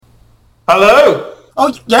Hello.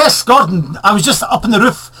 Oh, yes, Gordon. I was just up on the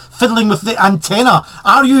roof fiddling with the antenna.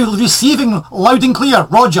 Are you receiving loud and clear,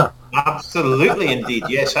 Roger? Absolutely, indeed.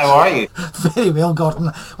 Yes. How are you? Very well,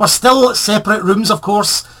 Gordon. We're still separate rooms, of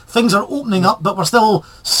course. Things are opening up, but we're still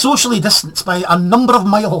socially distanced by a number of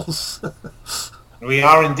miles. We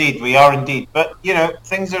are indeed. We are indeed. But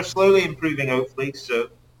things are slowly improving, hopefully. So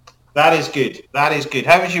that is good. That is good.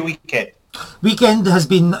 How was your weekend? Weekend has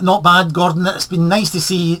been not bad, Gordon. It's been nice to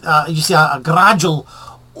see, a gradual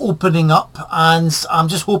opening up, and I'm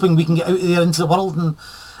just hoping we can get out there into the world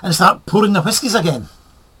and start pouring the whiskies again.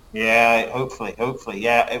 Yeah. Hopefully.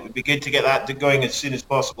 Yeah. It would be good to get that going as soon as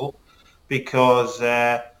possible, because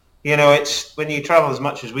it's when you travel as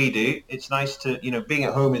much as we do. It's nice to being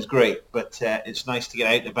at home is great, but it's nice to get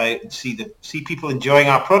out and about and see people enjoying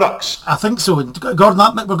our products. I think so.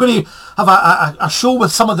 Gordon, we're going to have a show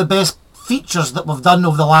with some of the best features that we've done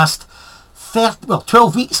over the last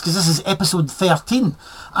 12 weeks, because this is episode 13.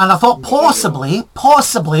 And I thought possibly,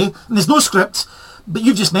 and there's no script, but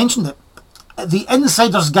you've just mentioned it, the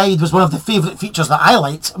Insider's Guide was one of the favourite features that I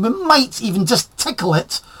liked, and we might even just tickle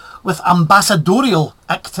it with ambassadorial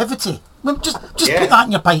activity. Just put that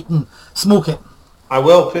in your pipe and smoke it. I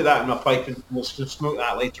will put that in my pipe and we'll smoke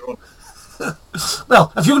that later on.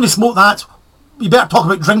 Well, if you're going to smoke that, you better talk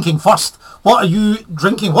about drinking first. What are you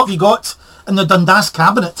drinking? What have you got in the Dundas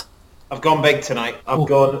cabinet? I've gone big tonight. I've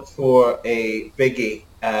gone for a biggie.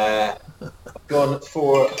 I've gone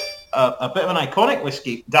for a bit of an iconic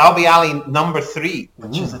whiskey, Dalby Alley No. 3,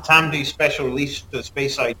 which is the Tamdhu special release for the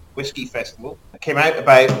Speyside Whiskey Festival. It came out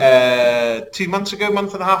about 2 months ago,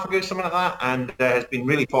 month and a half ago, something like that, and has been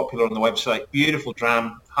really popular on the website. Beautiful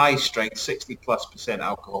dram, high strength, 60+%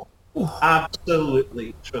 alcohol.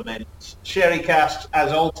 Absolutely tremendous. Sherry casks,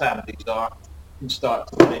 as all Tamdhus are, from start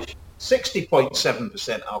to finish.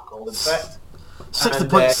 60.7% alcohol, in fact.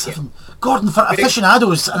 60.7. Gordon, for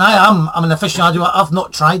aficionados, and I'm an aficionado, I've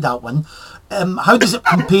not tried that one. How does it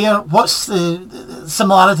compare? What's the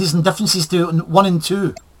similarities and differences to 1 and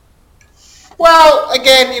 2? Well,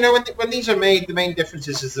 again, when these are made, the main difference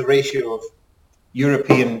is the ratio of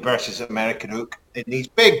European versus American oak. In these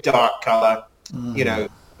big dark colour,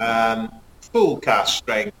 full cask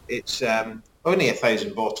strength. It's only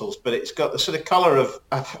 1,000 bottles, but it's got the sort of colour of,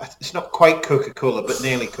 it's not quite Coca-Cola, but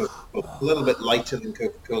nearly Coca-Cola. A little bit lighter than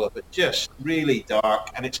Coca-Cola, but just really dark.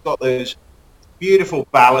 And it's got those beautiful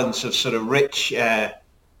balance of sort of rich, the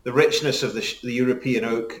richness of the European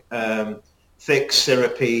oak, thick,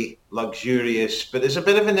 syrupy, luxurious, but there's a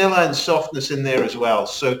bit of vanilla and softness in there as well,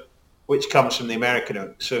 so which comes from the American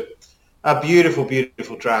oak. So a beautiful,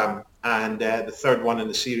 beautiful dram. And the third one in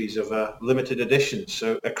the series of limited edition.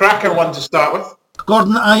 So a cracker one to start with.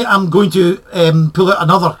 Gordon, I am going to pull out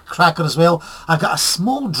another cracker as well. I got a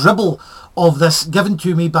small dribble of this given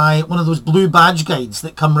to me by one of those blue badge guides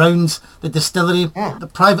that come round the distillery. They're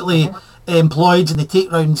privately employed, and they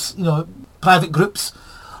take round, private groups.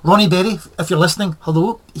 Ronnie Berry, if you're listening,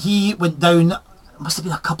 hello. He went down, must have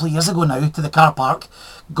been a couple of years ago now, to the car park,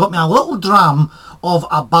 got me a little dram of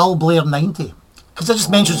a Balblair 90. Because I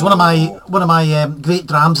just mentioned one of my great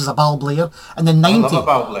drams is a Balblair, and then 90. I love a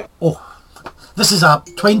Balblair. Oh, this is a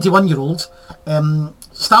 21-year-old.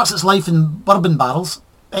 Starts its life in bourbon barrels,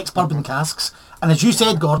 ex-bourbon casks, and as you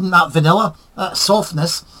said, Gordon, that vanilla, that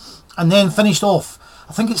softness, and then finished off.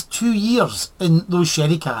 I think it's 2 years in those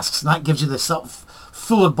sherry casks, and that gives you the sort of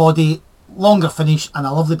fuller body, longer finish, and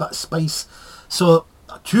a lovely bit of spice. So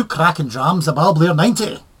 2 cracking drams, a Balblair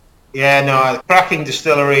 90. Yeah, no, cracking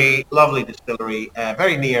distillery, lovely distillery,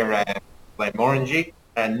 very near Glenmorangie,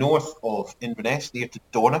 north of Inverness, near to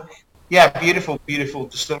Dornoch. Yeah, beautiful, beautiful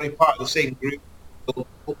distillery, part of the same group,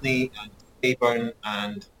 Pulteney and Bayburn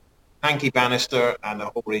and Hankey Bannister and a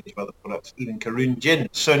whole range of other products, even Caroon Gin.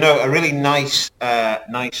 So no, a really nice,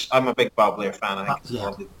 I'm a big Balblair fan, I think it's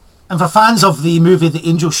lovely. And for fans of the movie The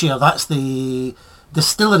Angel Share, that's the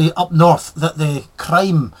distillery up north that the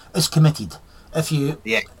crime is committed. If you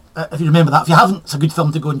remember that. If you haven't, it's a good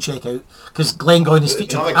film to go and check out, because Glengoyne is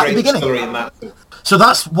featured at the beginning. In that. So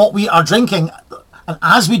that's what we are drinking. And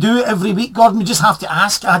as we do every week, Gordon, we just have to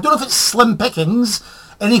ask, I don't know if it's slim pickings,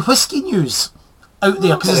 any whiskey news out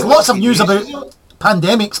there? Because there's lots of news about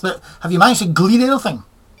pandemics, but have you managed to glean anything?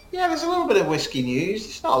 Yeah, there's a little bit of whiskey news.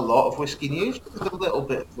 It's not a lot of whiskey news, but there's a little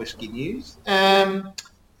bit of whiskey news. One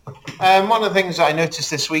of the things that I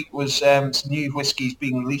noticed this week was some new whiskies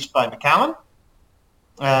being released by Macallan.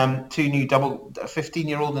 2 new double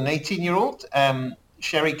 15-year-old and 18-year-old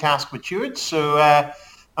sherry cask matured. So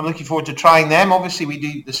I'm looking forward to trying them. Obviously, we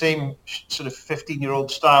do the same sort of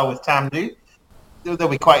 15-year-old style with Tamdhu. They'll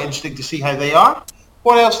be quite interesting to see how they are.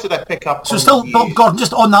 What else did I pick up So on still, news? Gordon,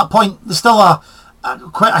 just on that point, there's still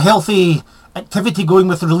quite a healthy activity going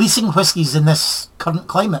with releasing whiskies in this current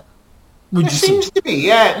climate, would There you say? seems to be,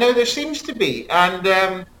 yeah. No, there seems to be. And,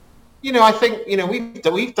 I think,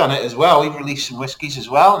 we've done it as well. We've released some whiskies as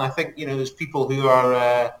well. And I think, there's people who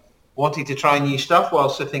are wanting to try new stuff while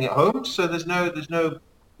sitting at home. So there's no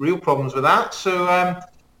real problems with that. So,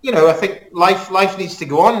 I think life needs to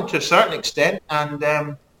go on to a certain extent.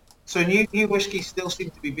 And so new whiskies still seem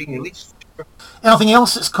to be being released. Anything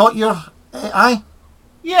else that's caught your eye?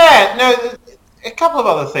 Yeah, no, a couple of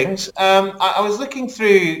other things. I was looking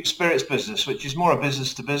through Spirits Business, which is more a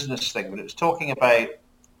business-to-business thing, but it was talking about,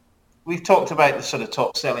 we've talked about the sort of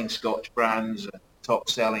top-selling Scotch brands, and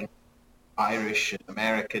top-selling Irish and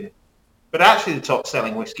American, but actually the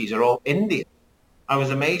top-selling whiskies are all Indian. I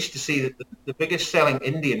was amazed to see that the biggest-selling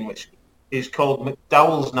Indian whiskey is called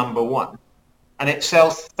McDowell's Number One, and it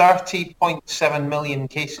sells 30.7 million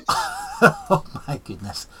cases. Oh my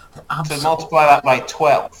goodness. So multiply that by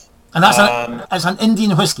 12. And that's an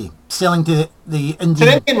Indian whiskey selling to the Indian... It's an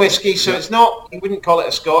Indian whiskey, so it's not, you wouldn't call it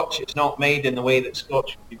a Scotch. It's not made in the way that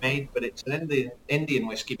Scotch would be made, but it's an Indian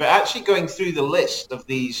whiskey. But actually going through the list of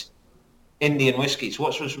these Indian whiskies,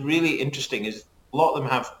 what was really interesting is a lot of them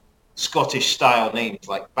have Scottish-style names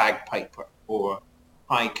like Bagpiper or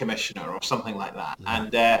High Commissioner or something like that. Yeah.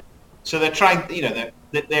 And so they're trying,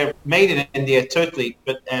 they're made in India totally,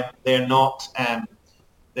 but they're not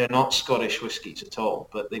Scottish whiskies at all,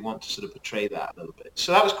 but they want to sort of portray that a little bit.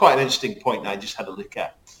 So that was quite an interesting point that I just had a look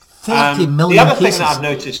at. 30 million The other cases. thing that I've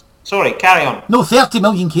noticed... Sorry, carry on. No, 30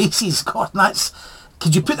 million cases, Gordon, that's...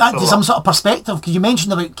 Could you put that into some sort of perspective? Could you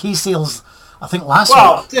mention about case sales, I think, last week?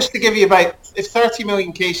 Well, just to give you about... If 30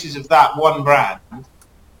 million cases of that one brand,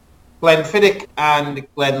 Glenfiddich and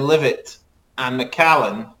Glenlivet and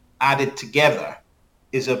Macallan added together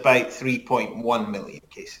is about 3.1 million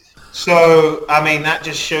cases. So, I mean, that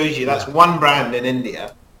just shows you that's one brand in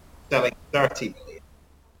India selling 30 million.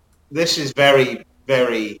 This is very,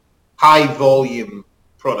 very high volume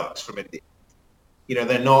products from India.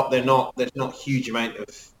 There's not a huge amount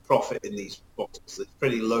of profit in these bottles. It's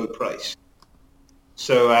pretty low price.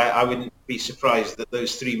 So I wouldn't be surprised that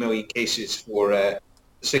those 3 million cases for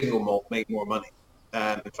single malt make more money.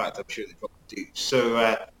 In fact, I'm sure they probably do. So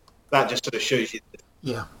that just sort of shows you.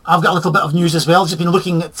 Yeah, I've got a little bit of news as well. Just been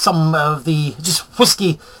looking at some of the just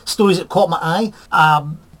whiskey stories that caught my eye.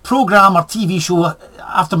 Programme or TV show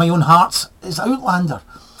after my own heart is Outlander.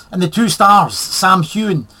 And the two stars, Sam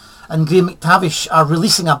Heughan and Graham McTavish, are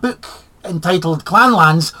releasing a book entitled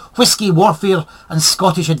Clanlands, Whiskey, Warfare and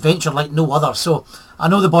Scottish Adventure Like No Other. So I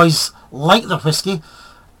know the boys like their whiskey,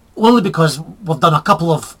 only because we've done a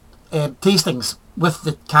couple of tastings with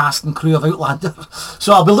the cast and crew of Outlander.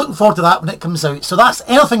 So I'll be looking forward to that when it comes out. So that's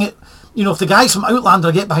anything, if the guys from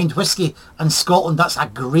Outlander get behind whiskey and Scotland, that's a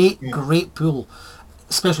great pull,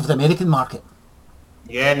 especially for the American market.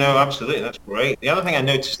 Yeah, no, absolutely. That's great. The other thing I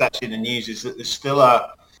noticed actually in the news is that there's still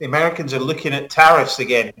the Americans are looking at tariffs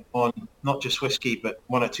again on not just whiskey, but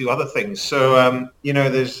one or two other things. So,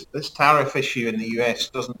 there's this tariff issue in the US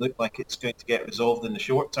doesn't look like it's going to get resolved in the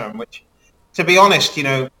short term, which, to be honest,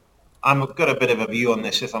 I've got a bit of a view on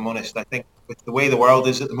this, if I'm honest. I think with the way the world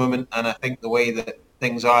is at the moment, and I think the way that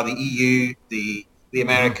things are, the EU, the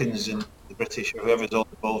Americans and the British, or whoever's all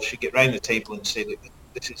involved, should get round the table and say, look,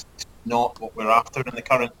 this is not what we're after in the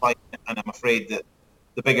current climate. And I'm afraid that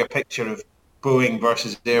the bigger picture of Boeing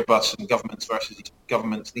versus Airbus and governments versus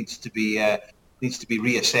governments needs to be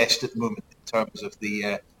reassessed at the moment in terms of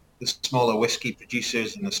the smaller whiskey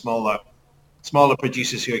producers and the smaller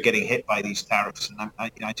producers who are getting hit by these tariffs. And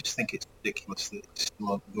I just think it's ridiculous that it's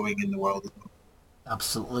still ongoing in the world at the moment.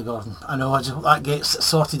 Absolutely, Gordon. I know. I just hope that gets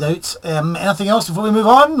sorted out. Anything else before we move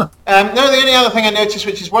on? No, the only other thing I noticed,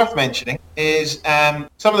 which is worth mentioning, is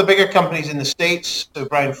some of the bigger companies in the States, so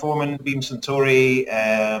Brown-Forman, Beam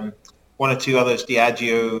Suntory, one or two others,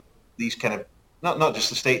 Diageo, these kind of, not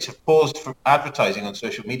just the States, have paused from advertising on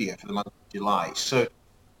social media for the month of July. So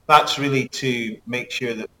that's really to make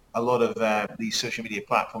sure that a lot of these social media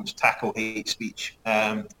platforms tackle hate speech.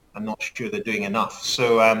 I'm not sure they're doing enough.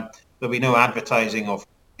 So there'll be no advertising of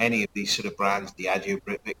any of these sort of brands, Diageo,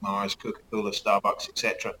 Britvic, Mars, Coca-Cola, Starbucks,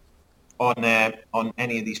 etc., on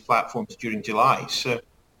any of these platforms during July. So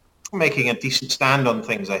making a decent stand on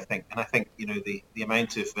things, I think. And I think, the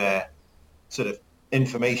amount of sort of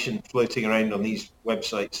information floating around on these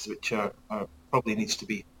websites, which are probably needs to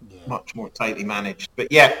be much more tightly managed.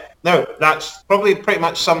 But yeah, no, that's probably pretty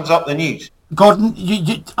much sums up the news. Gordon,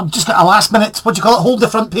 I've just got a last minute, what do you call it, hold the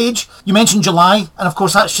front page. You mentioned July, and of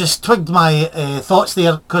course that's just twigged my thoughts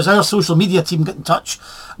there, because our social media team got in touch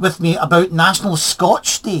with me about National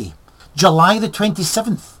Scotch Day, July the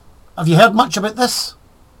 27th. Have you heard much about this?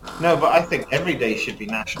 No, but I think every day should be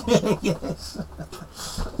National Scotch. Yes.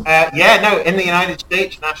 In the United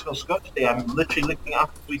States, National Scotch Day. I'm literally looking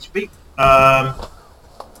up as we speak. There's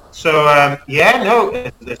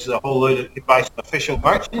a whole load of, you buy some official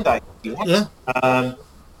merchandise if you want. Yeah.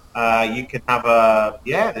 You can have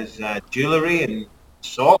there's jewellery and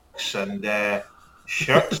socks and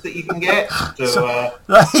shirts that you can get. So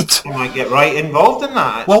right. you might get right involved in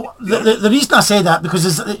that. Well, the reason I say that, because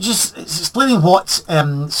it's explaining what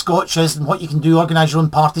Scotch is and what you can do, organise your own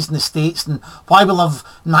parties in the States, and why we love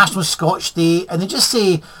National Scotch Day. And they just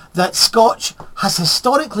say that Scotch has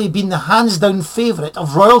historically been the hands-down favourite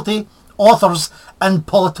of royalty, authors and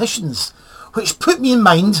politicians, which put me in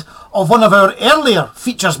mind of one of our earlier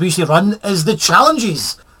features we used to run, is the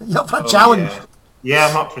challenges. You up for a challenge? Yeah,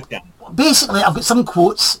 I'm up for a challenge. Basically, I've got some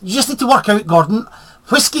quotes. You just need to work out, Gordon.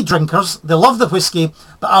 Whiskey drinkers, they love the whiskey,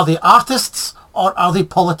 but are they artists or are they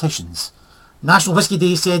politicians? National Whiskey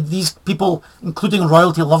Day said these people, including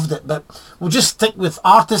royalty, loved it, but we'll just stick with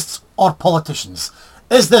artists or politicians.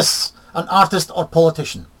 Is this an artist or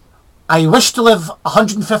politician? I wish to live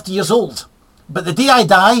 150 years old, but the day I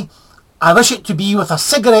die, I wish it to be with a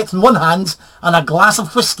cigarette in one hand and a glass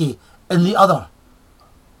of whiskey in the other.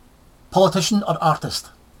 Politician or artist?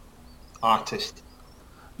 Artist.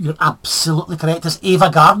 You're absolutely correct. It's Ava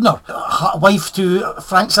Gardner, wife to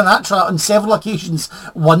Frank Sinatra on several occasions,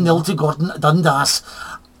 1-0 to Gordon Dundas.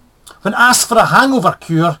 When asked for a hangover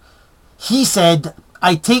cure, he said,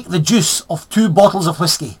 I take the juice of 2 bottles of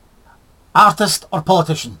whiskey. Artist or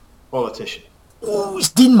politician? Politician. Oh, it's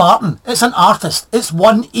Dean Martin. It's an artist. It's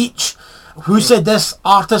one each. Who said this?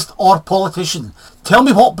 Artist or politician? Tell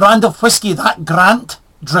me what brand of whiskey that Grant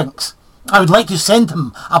drinks. I would like to send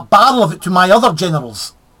him a barrel of it to my other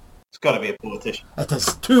generals. It's got to be a politician. It is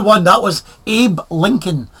 2-1. That was Abe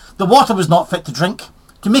Lincoln. The water was not fit to drink.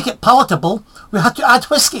 To make it palatable, we had to add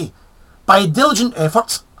whiskey. By diligent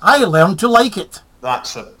efforts, I learned to like it.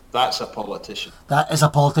 That's a politician. That is a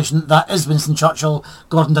politician. That is Winston Churchill.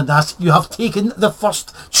 Gordon Dundas, you have taken the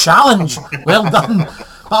first challenge. Well done.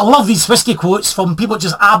 But I love these whiskey quotes from people who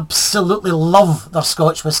just absolutely love their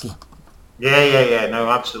Scotch whiskey. Yeah. No,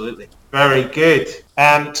 absolutely. Very good.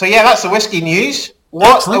 That's the whiskey news.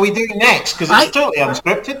 What Excellent. are we doing next? Because it's totally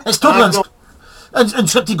unscripted. It's totally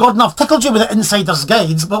unscripted, Gordon. I've tickled you with the Insider's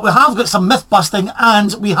Guides, but we have got some myth busting,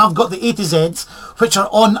 and we have got the A to Zs, which are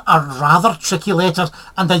on a rather tricky letter,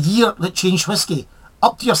 and a year that changed whiskey.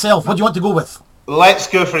 Up to yourself. What do you want to go with? Let's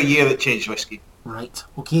go for a year that changed whiskey. Right,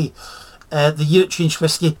 okay. The year it changed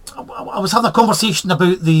whiskey. I was having a conversation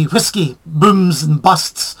about the whiskey booms and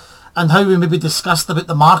busts, and how we maybe discussed about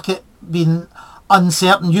the market being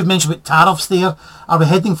uncertain. You've mentioned about tariffs there. Are we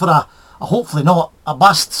heading for a hopefully not, a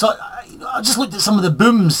bust? So I just looked at some of the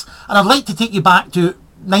booms, and I'd like to take you back to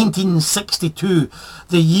 1962,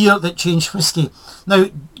 the year that changed whiskey. Now,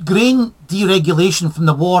 grain deregulation from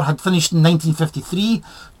the war had finished in 1953,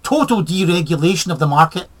 total deregulation of the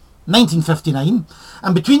market, 1959,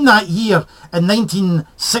 and between that year and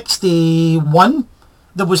 1961,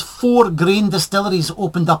 there was 4 grain distilleries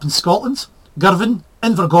opened up in Scotland: Girvan,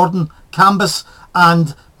 Invergordon, Cambus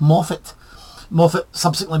and Moffat. Moffat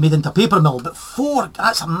subsequently made into a paper mill, but 4,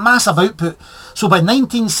 that's a massive output. So by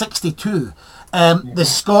 1962, the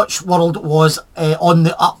Scotch world was on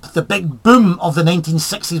the up. The big boom of the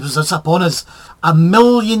 1960s was just upon us. 1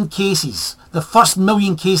 million cases, the first 1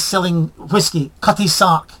 million case selling whisky, Cutty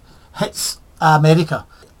Sark, hits America.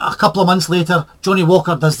 A couple of months later, Johnny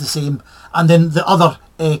Walker does the same, and then the other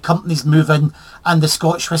companies move in, and the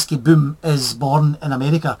Scotch whisky boom is born in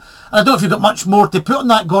America. And I don't know if you've got much more to put on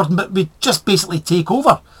that, Gordon, but we just basically take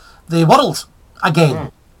over the world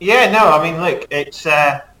again. Yeah, no, I mean, look, it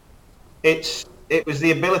was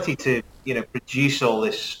the ability to, produce all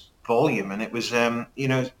this volume, and it was,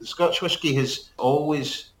 Scotch whisky has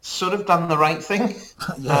always sort of done the right thing.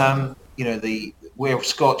 Yeah. Where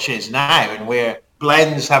Scotch is now, and where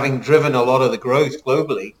blends having driven a lot of the growth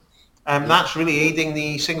globally, that's really aiding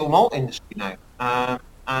the single malt industry now.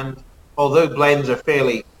 And although blends are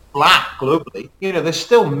fairly flat globally, there's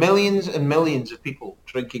still millions and millions of people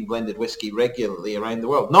drinking blended whiskey regularly around the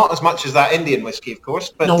world. Not as much as that Indian whiskey, of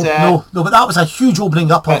course, but No, but that was a huge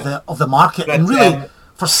opening up of the market, and really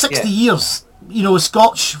for 60 years,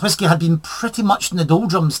 Scotch whisky had been pretty much in the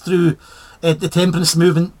doldrums through the temperance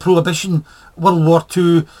movement, prohibition, World War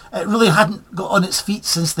II. It really hadn't got on its feet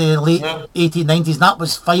since the late 1890s. That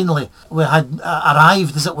was finally, we had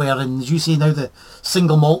arrived, as it were, and as you say now, the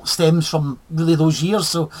single malt stems from really those years.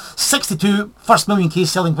 So 62, first million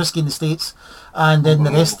case selling whisky in the States, and then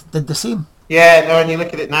the rest did the same. Yeah, no, and you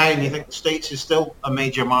look at it now and you think the States is still a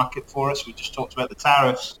major market for us. We just talked about the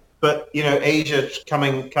tariffs. But, you know, Asia's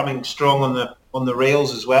coming strong on the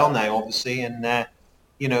rails as well now, obviously, and,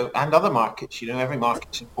 you know, and other markets, you know, every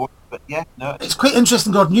market's important. But, yeah, no. It's quite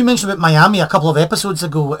interesting, Gordon. You mentioned about Miami a couple of episodes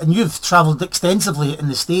ago, and you've travelled extensively in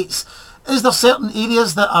the States. Is there certain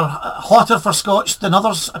areas that are hotter for Scotch than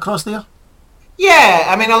others across there? Yeah,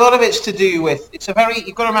 I mean, a lot of it's to do with,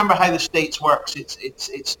 you've got to remember how the States works.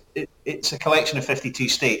 It's a collection of 52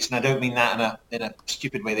 states, and I don't mean that in a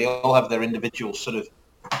stupid way. They all have their individual sort of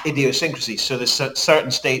idiosyncrasies. So there's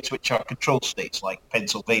certain states which are controlled states, like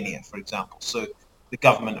Pennsylvania, for example. So the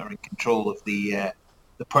government are in control of the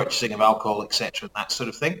purchasing of alcohol, etc., and that sort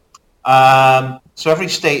of thing. So every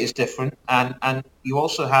state is different, and you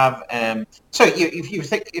also have. So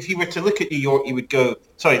if you were to look at New York, you would go.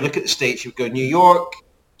 Sorry, look at the states. You would go New York,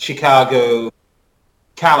 Chicago,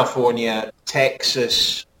 California,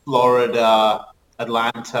 Texas, Florida,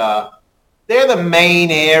 Atlanta. They're the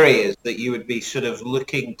main areas that you would be sort of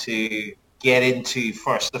looking to get into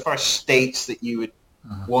first. The first states that you would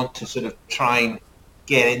want to sort of try and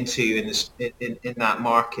get into in that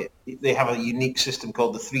market. They have a unique system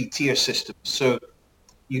called the three-tier system. So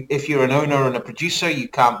if you're an owner and a producer, you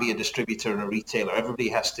can't be a distributor and a retailer. Everybody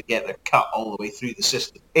has to get their cut all the way through the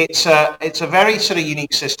system. It's a very sort of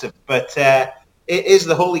unique system, but it is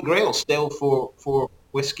the holy grail still for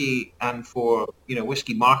whiskey and for, you know,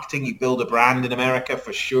 whiskey marketing. You build a brand in America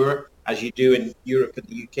for sure, as you do in Europe and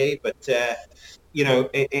the UK, but you know,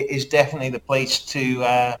 it is definitely the place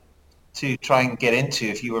to try and get into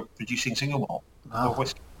if you were producing single malt or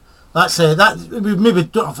whiskey. That's that. We maybe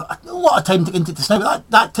don't have a lot of time to get into this now, but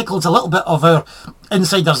that tickles a little bit of our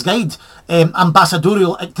insider's guide,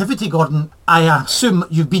 ambassadorial activity. Gordon, I assume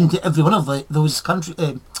you've been to every one of those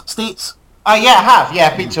states. Yeah, I have. Yeah,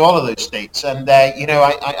 I've been to all of those states, and you know,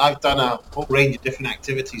 I've done a whole range of different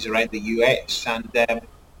activities around the US, and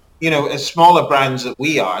you know, as smaller brands that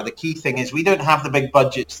we are, the key thing is we don't have the big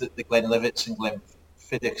budgets that the Glenlivets and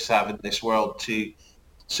Glenfiddichs have in this world to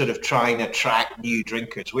sort of try and attract new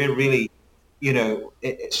drinkers. We're really, you know,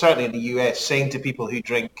 certainly in the US, saying to people who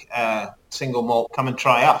drink single malt, come and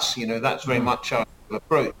try us. You know, that's very much our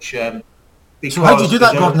approach. So how do you do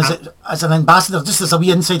that, Gordon? Is it as an ambassador, just as a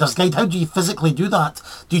wee insider's guide? How do you physically do that?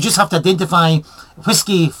 Do you just have to identify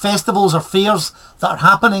whiskey festivals or fairs that are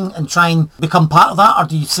happening and try and become part of that, or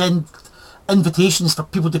do you send invitations for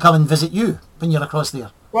people to come and visit you when you're across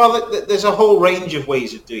there? Well, there's a whole range of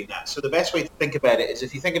ways of doing that. So the best way to think about it is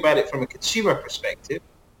if you think about it from a consumer perspective,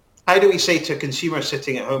 how do we say to a consumer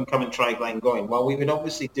sitting at home, come and try Glengoyne? Well, we would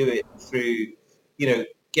obviously do it through, you know,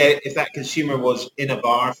 if that consumer was in a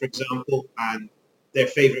bar, for example, and their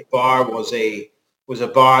favourite bar was a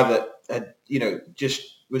bar that had, you know,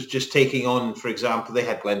 was just taking on, for example, they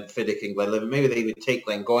had Glenfiddich and Glenlivet, maybe they would take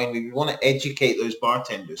Glengoyne. We would want to educate those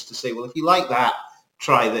bartenders to say, well, if you like that,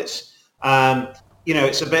 try this. You know,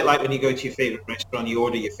 it's a bit like when you go to your favourite restaurant, you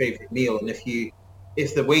order your favourite meal, and if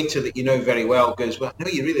the waiter that you know very well goes, well, no,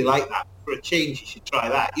 you really like that, for a change you should try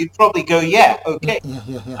that, you'd probably go, yeah, okay.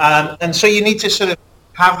 Yeah. And so you need to sort of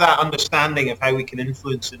have that understanding of how we can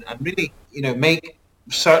influence and really, you know, make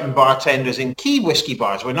certain bartenders in key whiskey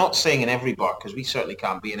bars. We're not saying in every bar, because we certainly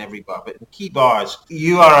can't be in every bar, but in key bars,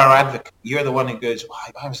 you are our advocate. You're the one who goes, well,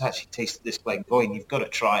 I was actually tasting this Glengoyne, you've got to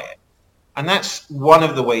try it. And that's one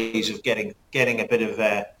of the ways of getting a bit of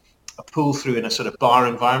a pull through in a sort of bar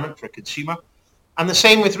environment for a consumer. And the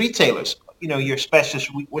same with retailers. You know, your specialist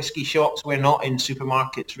whiskey shops, we're not in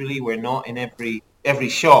supermarkets really. We're not in every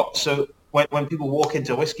shop. So when people walk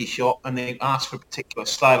into a whiskey shop and they ask for a particular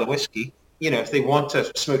style of whiskey, you know, if they want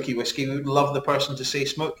a smoky whiskey, we would love the person to say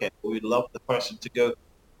smoke it. We would love the person to go,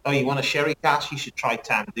 oh, you want a sherry cask? You should try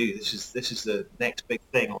Tamdhu. This is the next big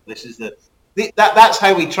thing. Or this is that's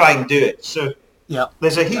how we try and do it. So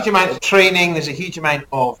there's a huge amount of training. There's a huge amount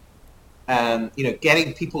of you know,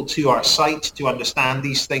 getting people to our site to understand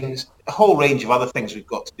these things. A whole range of other things we've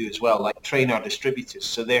got to do as well, like train our distributors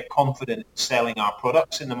so they're confident in selling our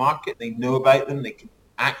products in the market. They know about them. They can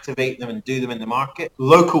activate them and do them in the market.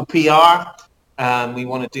 Local PR. We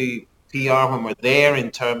want to do PR when we're there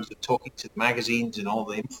in terms of talking to the magazines and all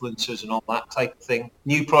the influencers and all that type of thing.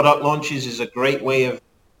 New product launches is a great way of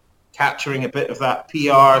capturing a bit of that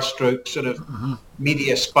PR stroke sort of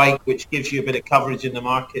media spike, which gives you a bit of coverage in the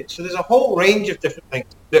market. So there's a whole range of different things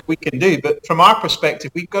that we can do. But from our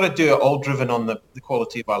perspective, we've got to do it all driven on the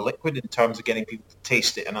quality of our liquid in terms of getting people to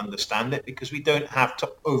taste it and understand it, because we don't have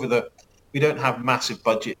we don't have massive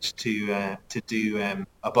budgets to do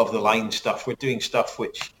above the line stuff. We're doing stuff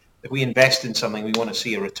which, if we invest in something, we want to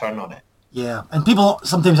see a return on it. Yeah, and people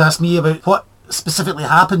sometimes ask me about what specifically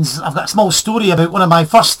happens. I've got a small story about one of my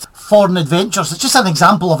first foreign adventures. It's just an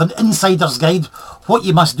example of an insider's guide, what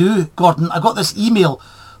you must do, Gordon. I got this email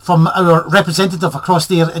from our representative across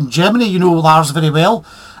there in Germany, you know Lars very well,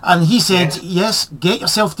 and he said, yes, get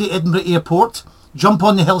yourself to Edinburgh Airport, jump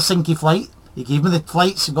on the Helsinki flight. He gave me the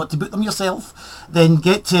flights, you've got to book them yourself. Then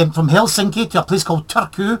get from Helsinki to a place called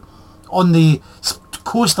Turku on the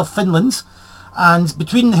coast of Finland. And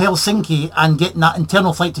between Helsinki and getting that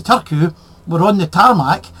internal flight to Turku, we're on the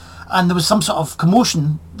tarmac, and there was some sort of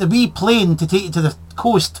commotion. The wee plane to take you to the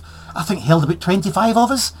coast, I think, held about 25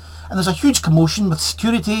 of us. And there's a huge commotion with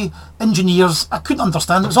security, engineers. I couldn't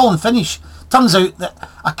understand. It was all in Finnish. Turns out that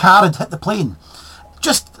a car had hit the plane.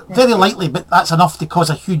 Just very lightly, but that's enough to cause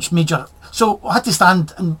a huge major... So I had to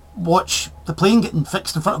stand and watch the plane getting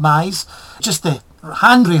fixed in front of my eyes. Just the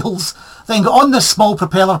handrails. Then get on this small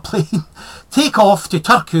propeller plane, take off to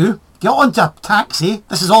Turku, get onto a taxi.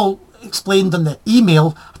 This is all explained in the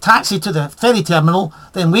email. A taxi to the ferry terminal,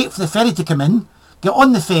 then wait for the ferry to come in, get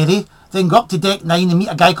on the ferry, then go up to Deck 9 and meet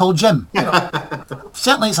a guy called Jim.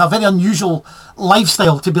 Certainly it's a very unusual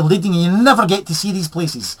lifestyle to be leading, and you never get to see these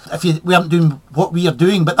places if we aren't doing what we are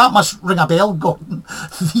doing. But that must ring a bell, Gordon.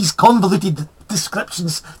 These convoluted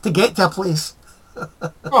descriptions to get to a place.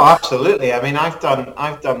 Oh, absolutely. I mean, I've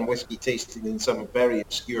done whiskey tasting in some very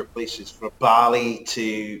obscure places, from Bali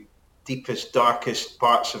to deepest, darkest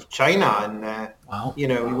parts of China, and wow. You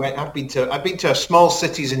know, I've been to small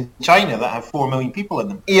cities in China that have 4 million people in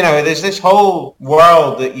them. You know, there's this whole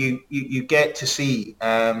world that you get to see.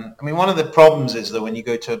 I mean, one of the problems is that when you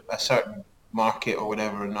go to a certain market or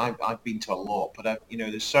whatever, and I've been to a lot, but you know,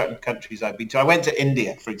 there's certain countries I've been to. I went to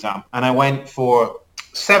India, for example, and I went for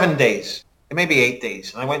 7 days. Maybe 8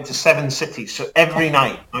 days. And I went to 7 cities. So every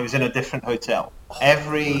night I was in a different hotel.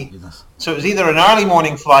 So it was either an early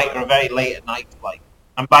morning flight or a very late at night flight.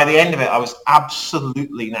 And by the end of it, I was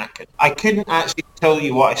absolutely knackered. I couldn't actually tell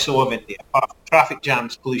you what I saw of India, apart from traffic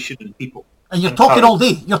jams, pollution, and people. And you're talking all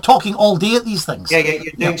day. You're talking all day at these things. Yeah,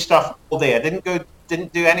 you're doing stuff all day. I didn't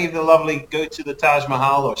do any of the lovely go to the Taj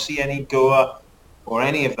Mahal or see any Goa or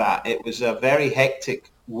any of that. It was a very hectic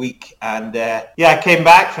week, and I came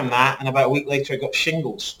back from that, and about a week later I got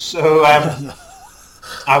shingles. So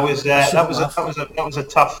I was that was a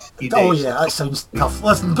tough few days. Oh yeah, that sounds tough.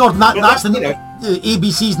 Listen, Gordon, that's the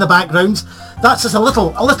ABCs in the background. That's just a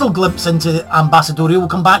little glimpse into Ambassadorial. We'll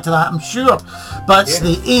come back to that, I'm sure. But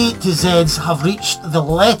the A to Z's have reached the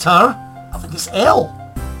letter. I think it's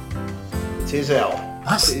L. It is L.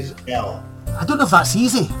 It is L. I don't know if that's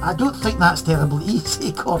easy. I don't think that's terribly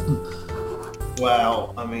easy, Gordon.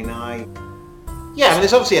 Well, I mean,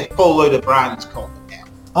 there's obviously a full load of brands called L.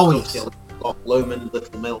 Oh, yes. Lomond,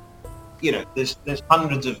 Little Milk. You know, there's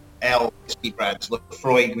hundreds of L whiskey brands.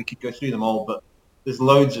 Lefroy, we could go through them all, but there's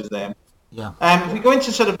loads of them. Yeah. If we go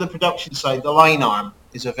into sort of the production side, the line arm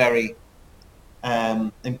is a very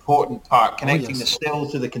important part, connecting the still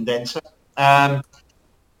to the condenser. And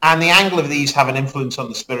the angle of these have an influence on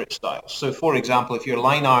the spirit style. So, for example, if your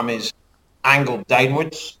line arm is angled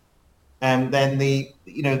downwards, then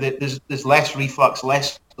there's less reflux,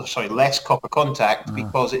 less copper contact,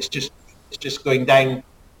 because it's just going down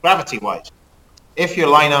gravity-wise. If your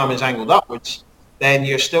line arm is angled upwards, then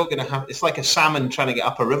you're still going to have, it's like a salmon trying to get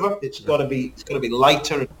up a river. It's got to be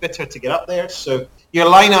lighter and bitter to get up there. So your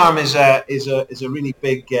line arm is a really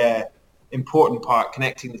big important part,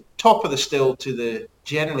 connecting the top of the still to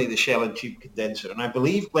generally the shell and tube condenser. And I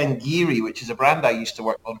believe Glengarry, which is a brand I used to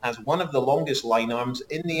work on, has one of the longest line arms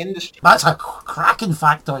in the industry. That's a cracking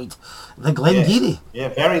factoid, the Glengarry. Yeah,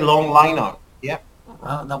 very long line arm. Yeah.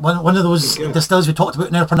 One of those distillers we talked about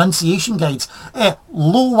in our pronunciation guides.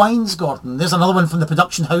 Low wines, Gordon. There's another one from the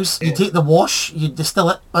production house. You take the wash, you distill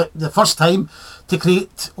it the first time to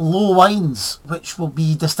create low wines, which will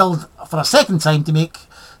be distilled for a second time to make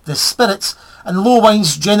the spirits. And low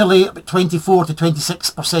wines generally about 24 to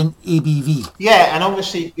 26% ABV. Yeah, and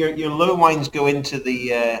obviously your low wines go into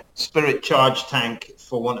the spirit charge tank,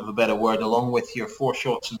 for want of a better word, along with your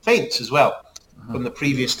foreshots and feints as well from the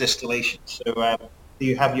previous distillation. So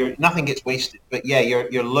you have nothing gets wasted. But yeah,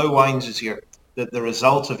 your low wines is the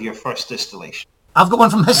result of your first distillation. I've got one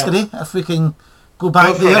from history, if we can go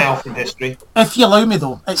back there. Now from history. If you allow me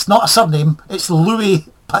though, it's not a surname, it's Louis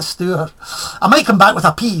Pasteur. I might come back with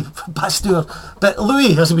a P, Pasteur, but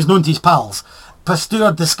Louis, as he was known to his pals,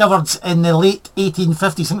 Pasteur discovered in the late 1850s,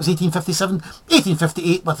 I think it was 1857,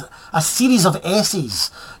 1858, with a series of essays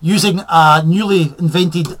using a newly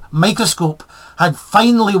invented microscope, had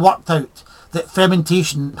finally worked out that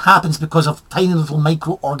fermentation happens because of tiny little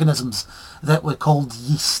microorganisms that were called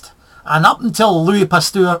yeast. And up until Louis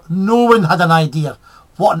Pasteur, no one had an idea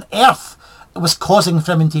what on earth was causing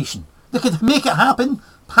fermentation. They could make it happen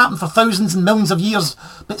for thousands and millions of years,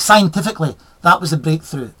 but scientifically, that was the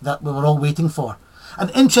breakthrough that we were all waiting for.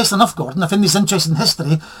 And interesting enough, Gordon, if anybody's interested in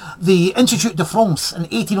history, the Institut de France in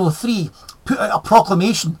 1803 put out a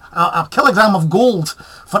proclamation, a kilogram of gold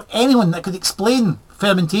for anyone that could explain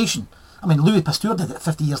fermentation. I mean, Louis Pasteur did it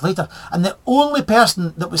 50 years later, and the only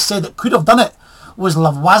person that was said that could have done it was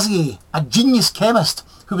Lavoisier, a genius chemist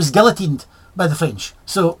who was guillotined by the French.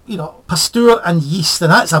 So, Pasteur and yeast,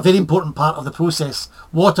 and that's a very important part of the process.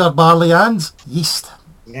 Water, barley and yeast.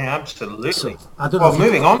 Yeah, absolutely. So,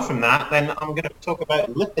 moving on from that, then I'm going to talk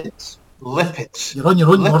about lipids. Lipids. You're on your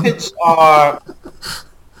own,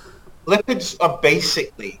 Lipids are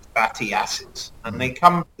basically fatty acids, and they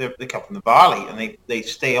come from the barley, and they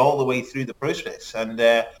stay all the way through the process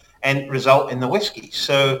and result in the whiskey.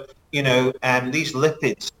 So, these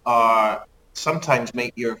lipids sometimes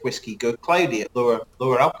make your whiskey go cloudy at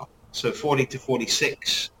lower alcohol. So 40 to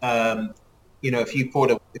 46. If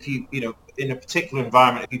you in a particular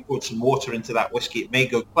environment, if you poured some water into that whiskey, it may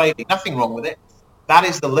go cloudy. Nothing wrong with it. That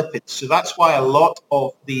is the lipids. So that's why a lot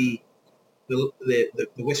of the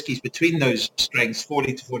whiskies between those strengths,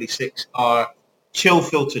 40 to 46, are chill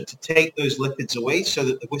filtered to take those lipids away so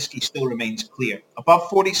that the whiskey still remains clear. Above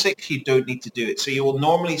 46, you don't need to do it. So you will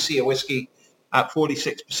normally see a whiskey at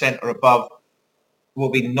 46% or above will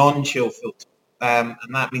be non-chill filtered. And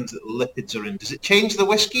that means that the lipids are in. Does it change the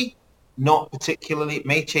whiskey? Not particularly. It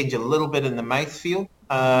may change a little bit in the mouthfeel,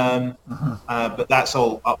 but that's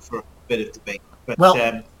all up for a bit of debate. But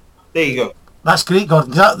there you go. That's great,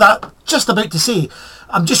 Gordon. That just about to say,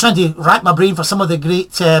 I'm just trying to rack my brain for some of the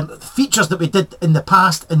great features that we did in the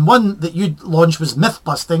past, and one that you launched was myth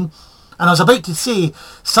busting, and I was about to say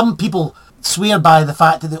some people swear by the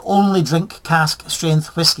fact that they only drink cask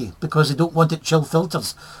strength whiskey because they don't want it chill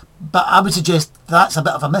filters, but I would suggest that's a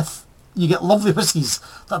bit of a myth. You get lovely whiskies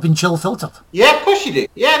that have been chill filtered. Yeah, of course you do.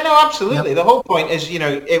 Yeah, no, absolutely. Yep. The whole point is,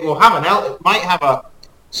 it will have it might have a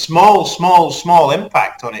small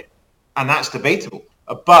impact on it, and that's debatable.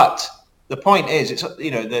 But the point is, it's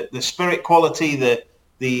the spirit quality,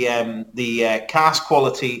 the cask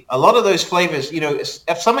quality. A lot of those flavors,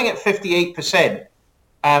 if something at 58%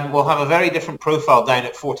 will have a very different profile down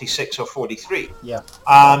at 46 or 43. Yeah.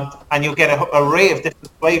 And you'll get an array of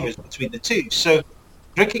different flavors between the two. So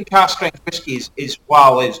drinking cask strength whiskey is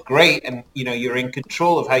great, and you're in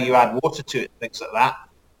control of how you add water to it, things like that.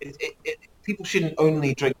 People shouldn't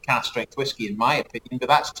only drink cask strength whiskey, in my opinion, but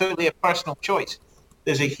that's totally a personal choice.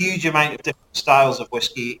 There's a huge amount of different styles of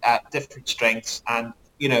whiskey at different strengths, and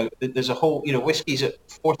there's a whole whiskies at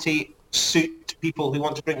 40 suit people who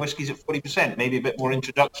want to drink whiskies at 40%, maybe a bit more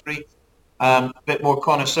introductory, a bit more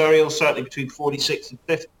connoisseurial, certainly between 46 and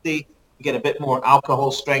 50. You get a bit more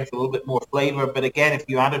alcohol strength, a little bit more flavor, but again, if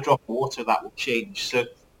you add a drop of water, that will change. So,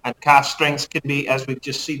 and cask strengths can be, as we've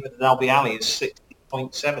just seen with the Dalbiali, is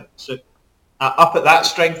 60.7. So up at that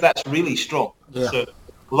strength, that's really strong. Yeah. So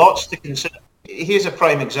lots to consider. Here's a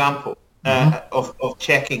prime example of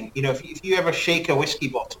checking. If you ever shake a whiskey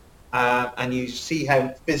bottle and you see how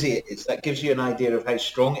fizzy it is, that gives you an idea of how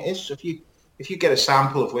strong it is. So if you get a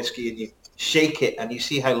sample of whiskey and you shake it and you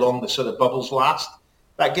see how long the sort of bubbles last,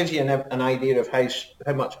 that gives you an idea of how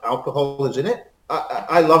much alcohol is in it.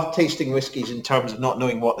 I love tasting whiskies in terms of not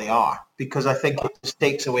knowing what they are, because I think it just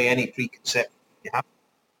takes away any preconception you have.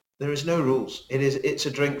 There is no rules. It's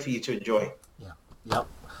a drink for you to enjoy. Yeah. Yep.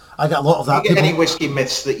 I get a lot of that. Do you get any whiskey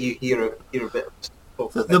myths that you hear a bit?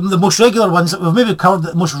 The most regular ones that we've maybe covered,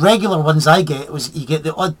 the most regular ones I get was you get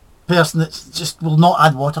the odd person that just will not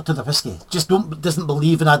add water to the whiskey. Just doesn't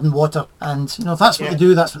believe in adding water, and if that's what they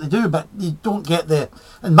do, that's what they do. But you don't get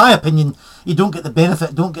in my opinion, you don't get the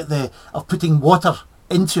benefit, of putting water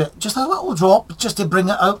into it. Just a little drop, just to bring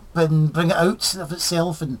it up and bring it out of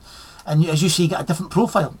itself, and as you see, you get a different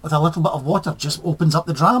profile with a little bit of water. Just opens up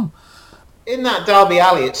the dram. In that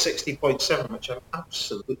Dalbiali at 60.7, which I'm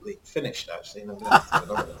absolutely finished actually.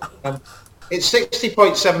 It's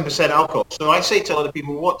 60.7% alcohol. So I say to a lot of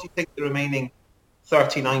people, what do you think the remaining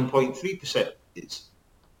 39.3% is?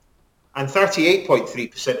 And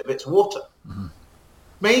 38.3% of it's water,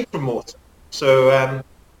 made from water. So,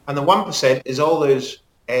 and the 1% is all those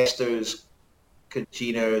esters,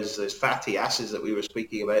 congeners, there's fatty acids that we were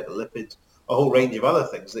speaking about, the lipids, a whole range of other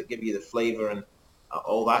things that give you the flavour and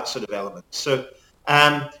all that sort of element. So,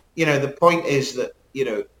 the point is that,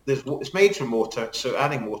 it's made from water, so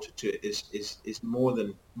adding water to it is more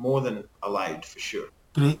than allowed for sure.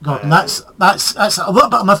 Great, Gordon. That's a little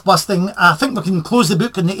bit of myth busting. I think we can close the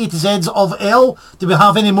book on the A to Z's of L. Do we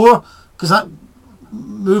have any more? Because that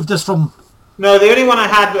moved us from... No, the only one I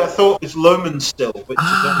had that I thought was Lomond Still, which is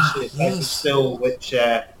obviously a type of still which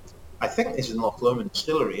I think is in Loch Lomond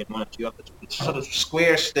Distillery and one or two others. It's sort of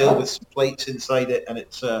square still with some plates inside it, and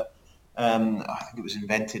it's I think it was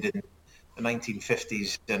invented in the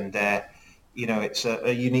 1950s, and it's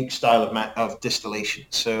a unique style of distillation.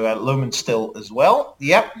 So Lomond Still as well.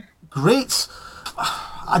 Yep. Great.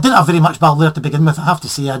 I didn't have very much Ballier to begin with, I have to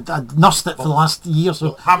say. I'd nursed it for the last year,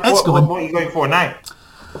 so it's going. What are you going for now?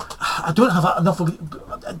 I don't have enough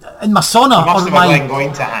in my sauna. You must have a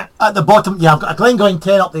Glengoyne to hand. At the bottom, yeah, I've got a Glengoyne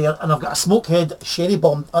 10 up there, and I've got a Smokehead Sherry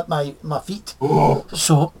Bomb at my feet. Oh.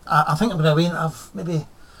 So I think I'm going to wait and have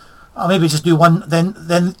I'll maybe just do one,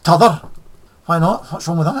 then t'other. Why not? What's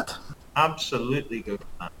wrong with that? Absolutely good.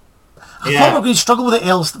 I thought we were going to struggle with the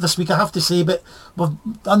L's this week, I have to say, but we've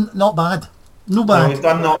done not bad. No bad. No, we've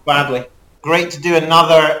done not badly. Great to do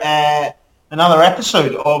another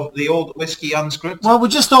episode of the Old Whiskey Unscripted. Well, we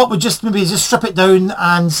just thought we'd maybe strip it down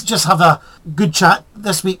and just have a good chat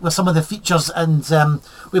this week with some of the features, and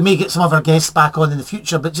we may get some of our guests back on in the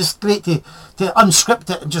future, but just great to unscript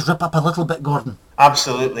it and just rip up a little bit, Gordon.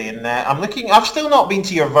 Absolutely, and I've still not been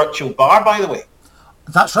to your virtual bar, by the way.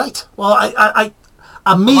 That's right. Well, I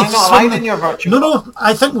may Am I not allowed in your virtual bar? No,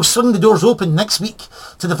 I think we'll swing the doors open next week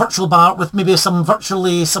to the virtual bar with maybe some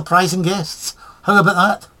virtually surprising guests. How about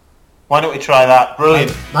that? Why don't we try that?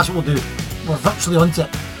 Brilliant. That's what we'll do. We're virtually onto it.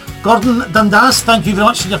 Gordon Dundas, thank you very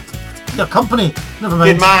much for your company. Never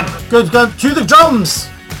mind. Good man. Good. Cue the drums.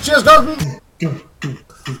 Cheers, Gordon.